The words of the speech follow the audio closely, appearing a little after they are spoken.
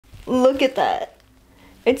Look at that.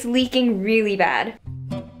 It's leaking really bad.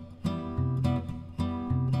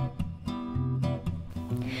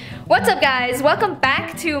 What's up guys? Welcome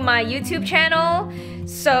back to my YouTube channel.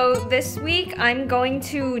 So this week I'm going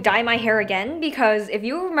to dye my hair again because if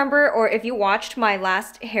you remember or if you watched my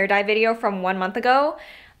last hair dye video from 1 month ago,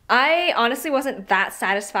 I honestly wasn't that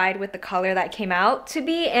satisfied with the color that came out to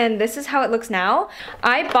be, and this is how it looks now.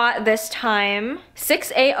 I bought this time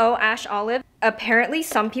 6AO Ash Olive. Apparently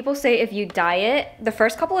some people say if you dye it the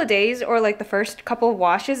first couple of days or like the first couple of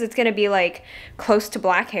washes, it's gonna be like close to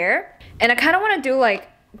black hair. And I kind of want to do like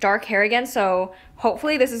dark hair again, so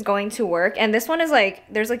hopefully this is going to work. And this one is like,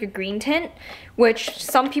 there's like a green tint, which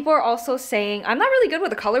some people are also saying, I'm not really good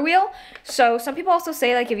with the color wheel, so some people also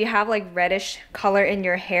say like if you have like reddish color in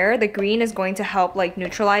your hair, the green is going to help like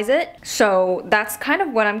neutralize it. So that's kind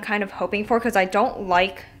of what I'm kind of hoping for, because I don't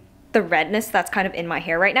like the redness that's kind of in my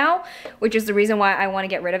hair right now, which is the reason why I want to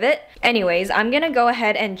get rid of it. Anyways, I'm gonna go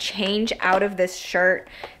ahead and change out of this shirt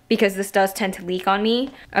because this does tend to leak on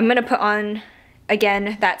me. I'm gonna put on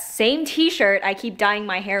again that same t-shirt I keep dyeing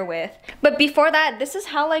my hair with. But before that, this is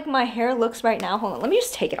how like my hair looks right now. Hold on, let me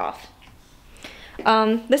just take it off.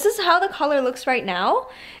 This is how the color looks right now.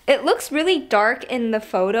 It looks really dark in the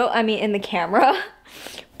photo, I mean in the camera,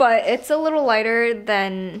 but it's a little lighter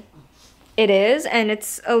than it is, and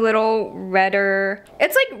it's a little redder.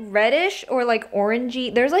 It's like reddish or like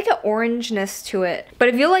orangey. There's like an orangeness to it. But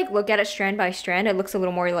if you like look at it strand by strand, it looks a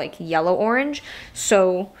little more like yellow orange.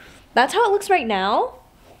 So that's how it looks right now.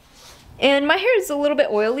 And my hair is a little bit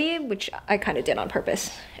oily, which I kind of did on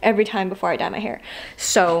purpose every time before I dye my hair.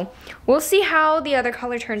 So we'll see how the other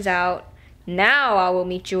color turns out. Now I will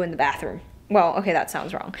meet you in the bathroom. Well, okay, that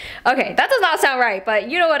sounds wrong. Okay, that does not sound right, but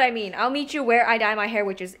you know what I mean. I'll meet you where I dye my hair,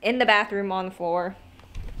 which is in the bathroom on the floor.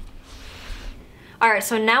 All right,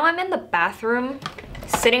 so now I'm in the bathroom,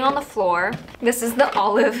 sitting on the floor. This is the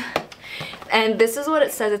olive. And this is what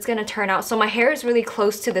it says it's gonna turn out. So my hair is really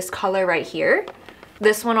close to this color right here.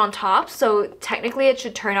 This one on top. So technically it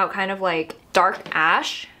should turn out kind of like dark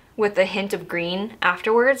ash with a hint of green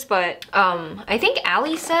afterwards. But I think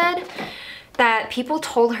Allie said that people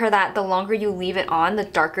told her that the longer you leave it on, the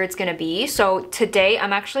darker it's gonna be. So today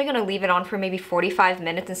I'm actually gonna leave it on for maybe 45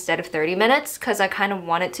 minutes instead of 30 minutes because I kind of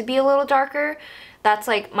want it to be a little darker. That's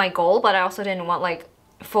like my goal, but I also didn't want like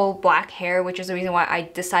full black hair, which is the reason why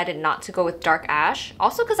I decided not to go with dark ash.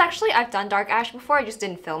 Also because actually I've done dark ash before, I just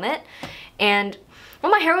didn't film it. And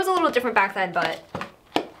well, my hair was a little different back then, but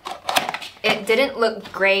it didn't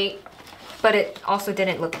look great, but it also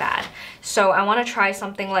didn't look bad. So I want to try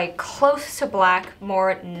something like close to black,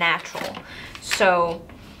 more natural. So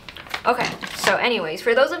okay, so anyways,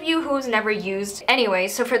 for those of you who's never used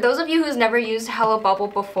Hello Bubble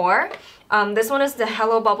before, this one is the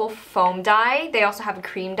Hello Bubble foam dye. They also have a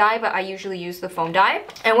cream dye, but I usually use the foam dye.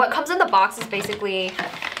 And what comes in the box is basically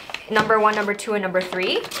number 1, number 2, and number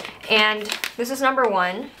 3. And this is number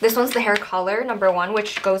 1. This one's the hair color, number 1,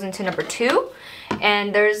 which goes into number 2.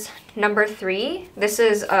 And there's number 3. This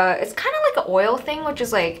is, it's kind of like an oil thing, which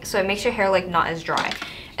is like, so it makes your hair like not as dry.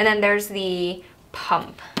 And then there's the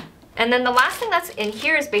pump. And then the last thing that's in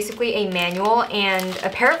here is basically a manual and a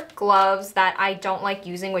pair of gloves that I don't like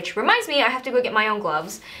using, which reminds me I have to go get my own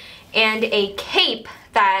gloves, and a cape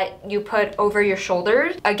that you put over your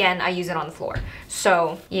shoulders. Again, I use it on the floor.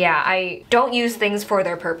 So yeah, I don't use things for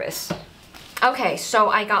their purpose. Okay, so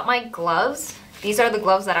I got my gloves. These are the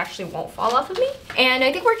gloves that actually won't fall off of me. And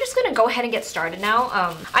I think we're just gonna go ahead and get started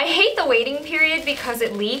now. I hate the waiting period because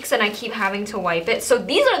it leaks and I keep having to wipe it. So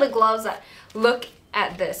these are the gloves that look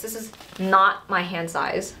at this. This is not my hand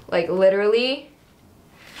size. Like literally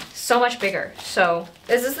so much bigger. So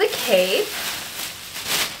this is the cape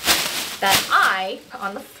that I put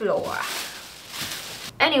on the floor.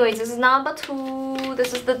 Anyways, this is number 2.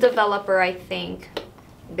 This is the developer, I think.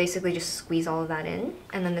 Basically just squeeze all of that in.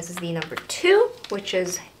 And then this is the number 2, which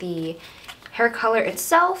is the hair color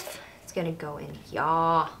itself. It's gonna go in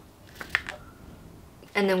here.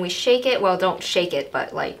 And then we shake it. Well, don't shake it,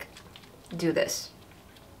 but like do this.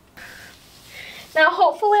 Now,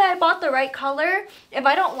 hopefully I bought the right color. If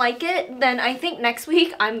I don't like it, then I think next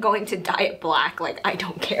week I'm going to dye it black. Like, I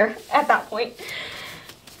don't care at that point.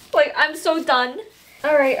 Like, I'm so done.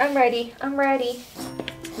 All right, I'm ready. I'm ready.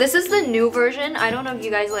 This is the new version. I don't know if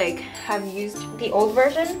you guys like have used the old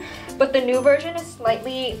version, but the new version is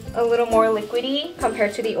slightly a little more liquidy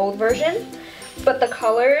compared to the old version. But the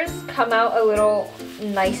colors come out a little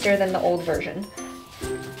nicer than the old version.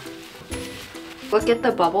 Look at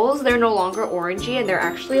the bubbles. They're no longer orangey and they're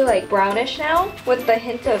actually like brownish now with the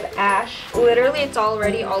hint of ash. Literally, it's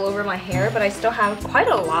already all over my hair, but I still have quite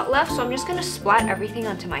a lot left, so I'm just gonna splat everything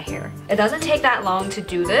onto my hair. It doesn't take that long to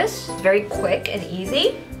do this. It's very quick and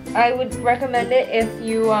easy. I would recommend it if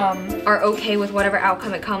you are okay with whatever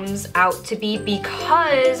outcome it comes out to be,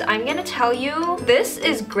 because I'm gonna tell you, this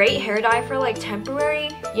is great hair dye for like temporary,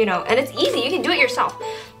 you know, and it's easy, you can do it yourself.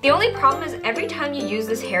 The only problem is every time you use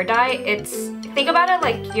this hair dye, think about it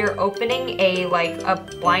like you're opening a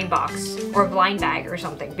blind box or a blind bag or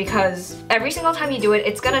something, because every single time you do it,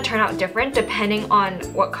 it's gonna turn out different depending on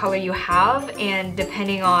what color you have and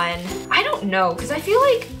depending on, I don't know, because I feel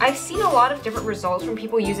like I've seen a lot of different results from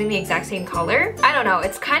people using the exact same color. I don't know,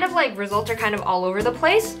 it's kind of like results are kind of all over the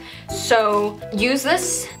place. So use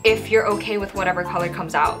this if you're okay with whatever color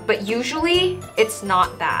comes out, but usually it's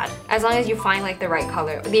not bad as long as you find like the right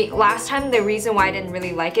color. The last time, the reason why I didn't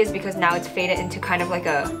really like it is because now it's faded into kind of like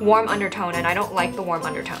a warm undertone, and I don't like the warm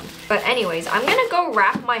undertone. But anyways, I'm gonna go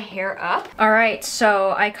wrap my hair up. All right,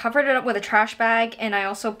 so I covered it up with a trash bag, and I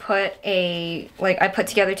also put I put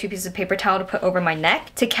together 2 pieces of paper towel to put over my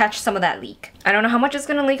neck to catch some of that leak. I don't know how much it's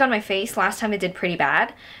gonna leak on my face. Last time it did pretty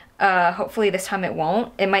bad. Hopefully this time it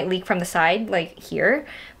won't. It might leak from the side, like here,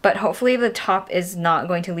 but hopefully the top is not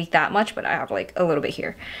going to leak that much, but I have like a little bit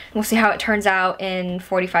here. We'll see how it turns out in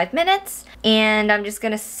 45 minutes, and I'm just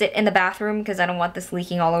gonna sit in the bathroom because I don't want this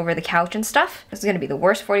leaking all over the couch and stuff. This is gonna be the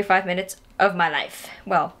worst 45 minutes of my life.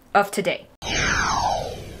 Well, of today.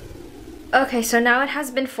 Okay, so now it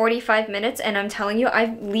has been 45 minutes, and I'm telling you,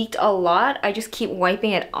 I've leaked a lot. I just keep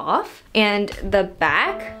wiping it off, and the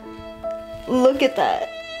back, look at that.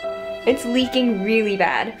 It's leaking really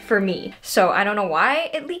bad for me. So I don't know why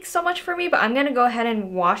it leaks so much for me, but I'm gonna go ahead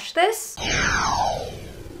and wash this.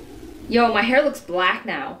 Yo, my hair looks black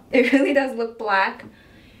now. It really does look black,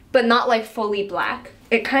 but not like fully black.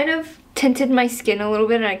 It kind of tinted my skin a little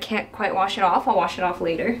bit and I can't quite wash it off. I'll wash it off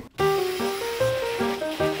later.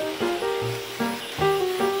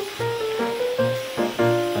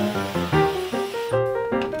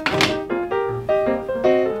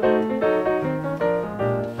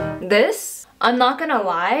 This, I'm not gonna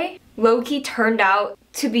lie, low-key turned out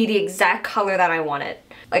to be the exact color that I wanted.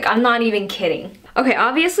 Like, I'm not even kidding. Okay,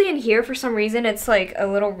 obviously in here for some reason it's like a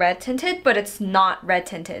little red tinted, but it's not red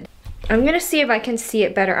tinted. I'm gonna see if I can see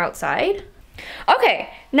it better outside. Okay,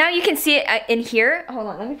 now you can see it in here. Hold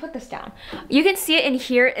on, let me put this down. You can see it in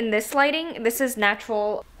here in this lighting. This is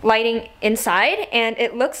natural lighting inside, and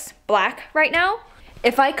it looks black right now.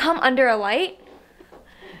 If I come under a light,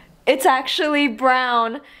 it's actually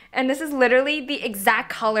brown, and this is literally the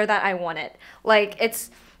exact color that I wanted. Like,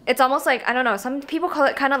 it's almost like, I don't know, some people call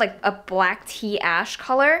it kind of like a black tea ash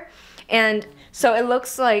color, and so it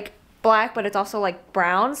looks like black, but it's also like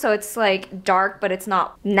brown, so it's like dark, but it's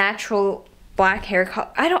not natural black hair color.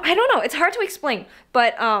 I don't know, it's hard to explain,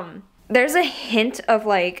 but there's a hint of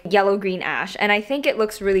like yellow green ash, and I think it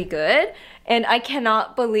looks really good, and I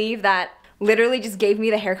cannot believe that literally just gave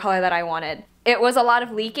me the hair color that I wanted. It was a lot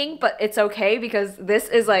of leaking, but it's okay because this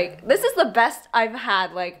is the best I've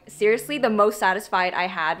had. Like, seriously, the most satisfied I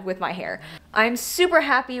had with my hair. I'm super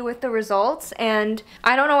happy with the results, and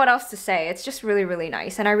I don't know what else to say. It's just really, really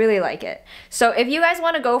nice, and I really like it. So if you guys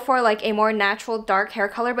want to go for like a more natural dark hair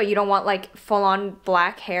color, but you don't want like full-on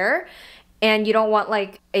black hair, and you don't want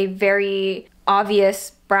like a very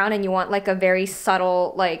obvious brown, and you want like a very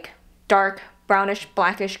subtle, like dark brownish,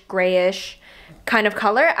 blackish, grayish kind of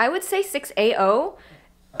color, I would say 6AO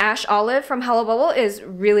Ash Olive from Hello Bubble is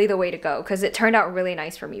really the way to go because it turned out really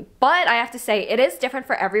nice for me. But I have to say, it is different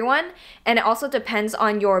for everyone, and it also depends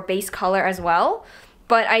on your base color as well.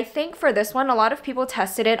 But I think for this one, a lot of people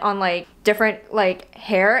tested it on like different like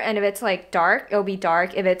hair, and if it's like dark, it'll be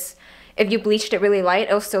dark. If you bleached it really light,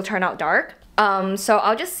 it'll still turn out dark. So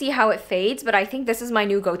I'll just see how it fades, but I think this is my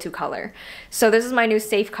new go-to color. So this is my new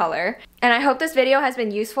safe color. And I hope this video has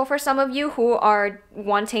been useful for some of you who are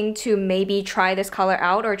wanting to maybe try this color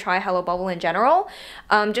out or try Hello Bubble in general.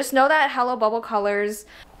 Just know that Hello Bubble colors,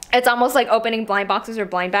 it's almost like opening blind boxes or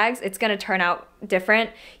blind bags. It's gonna turn out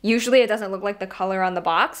different. Usually it doesn't look like the color on the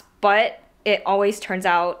box, but it always turns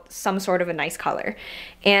out some sort of a nice color.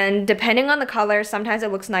 And depending on the color, sometimes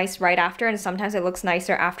it looks nice right after, and sometimes it looks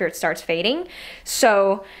nicer after it starts fading.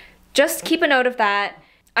 So just keep a note of that.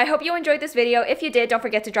 I hope you enjoyed this video. If you did, don't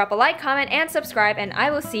forget to drop a like, comment, and subscribe, and I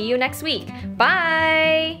will see you next week.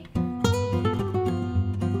 Bye!